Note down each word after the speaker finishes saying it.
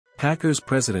Packers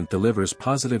president delivers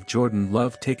positive Jordan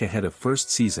Love take ahead of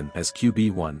first season as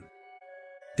QB1.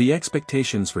 The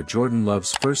expectations for Jordan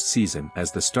Love's first season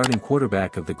as the starting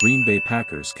quarterback of the Green Bay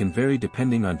Packers can vary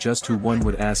depending on just who one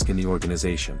would ask in the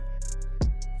organization.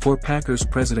 For Packers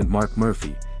president Mark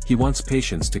Murphy, he wants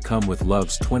patience to come with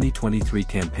Love's 2023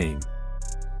 campaign.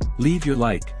 Leave your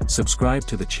like, subscribe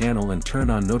to the channel and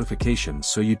turn on notifications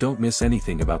so you don't miss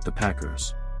anything about the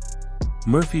Packers.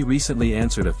 Murphy recently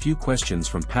answered a few questions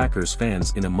from Packers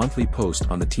fans in a monthly post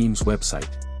on the team's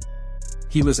website.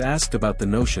 He was asked about the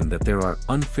notion that there are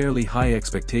unfairly high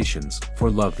expectations for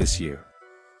Love this year.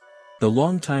 The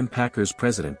longtime Packers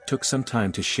president took some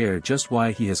time to share just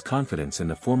why he has confidence in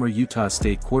the former Utah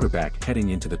State quarterback heading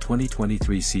into the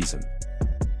 2023 season.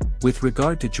 With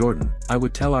regard to Jordan, I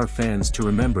would tell our fans to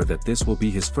remember that this will be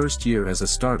his first year as a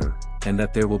starter, and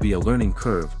that there will be a learning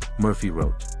curve, Murphy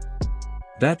wrote.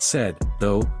 That said,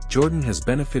 though, Jordan has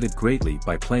benefited greatly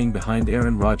by playing behind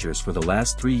Aaron Rodgers for the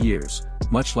last 3 years,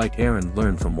 much like Aaron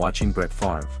learned from watching Brett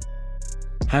Favre.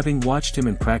 Having watched him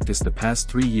in practice the past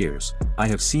 3 years, I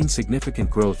have seen significant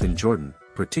growth in Jordan,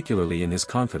 particularly in his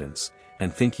confidence,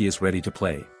 and think he is ready to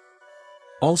play.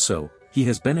 Also, he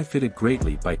has benefited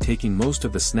greatly by taking most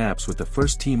of the snaps with the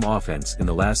first-team offense in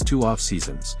the last 2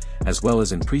 off-seasons, as well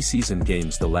as in preseason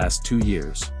games the last 2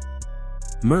 years.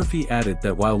 Murphy added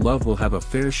that while Love will have a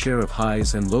fair share of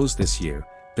highs and lows this year,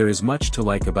 there is much to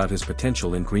like about his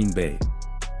potential in Green Bay.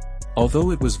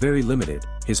 Although it was very limited,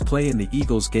 his play in the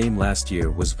Eagles game last year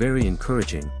was very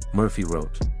encouraging, Murphy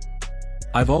wrote.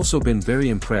 I've also been very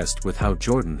impressed with how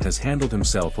Jordan has handled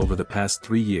himself over the past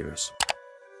 3 years.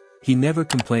 He never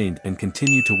complained and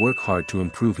continued to work hard to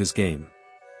improve his game.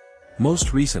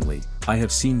 Most recently, I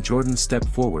have seen Jordan step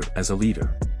forward as a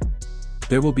leader.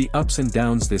 There will be ups and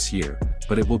downs this year,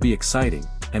 but it will be exciting,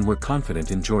 and we're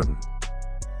confident in Jordan.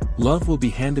 Love will be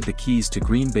handed the keys to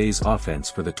Green Bay's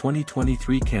offense for the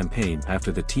 2023 campaign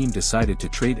after the team decided to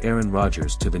trade Aaron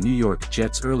Rodgers to the New York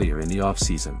Jets earlier in the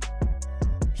offseason.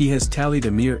 He has tallied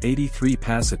a mere 83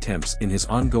 pass attempts in his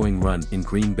ongoing run in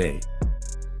Green Bay.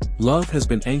 Love has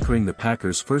been anchoring the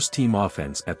Packers' first-team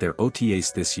offense at their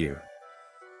OTAs this year.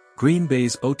 Green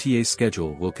Bay's OTA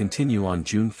schedule will continue on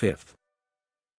June 5.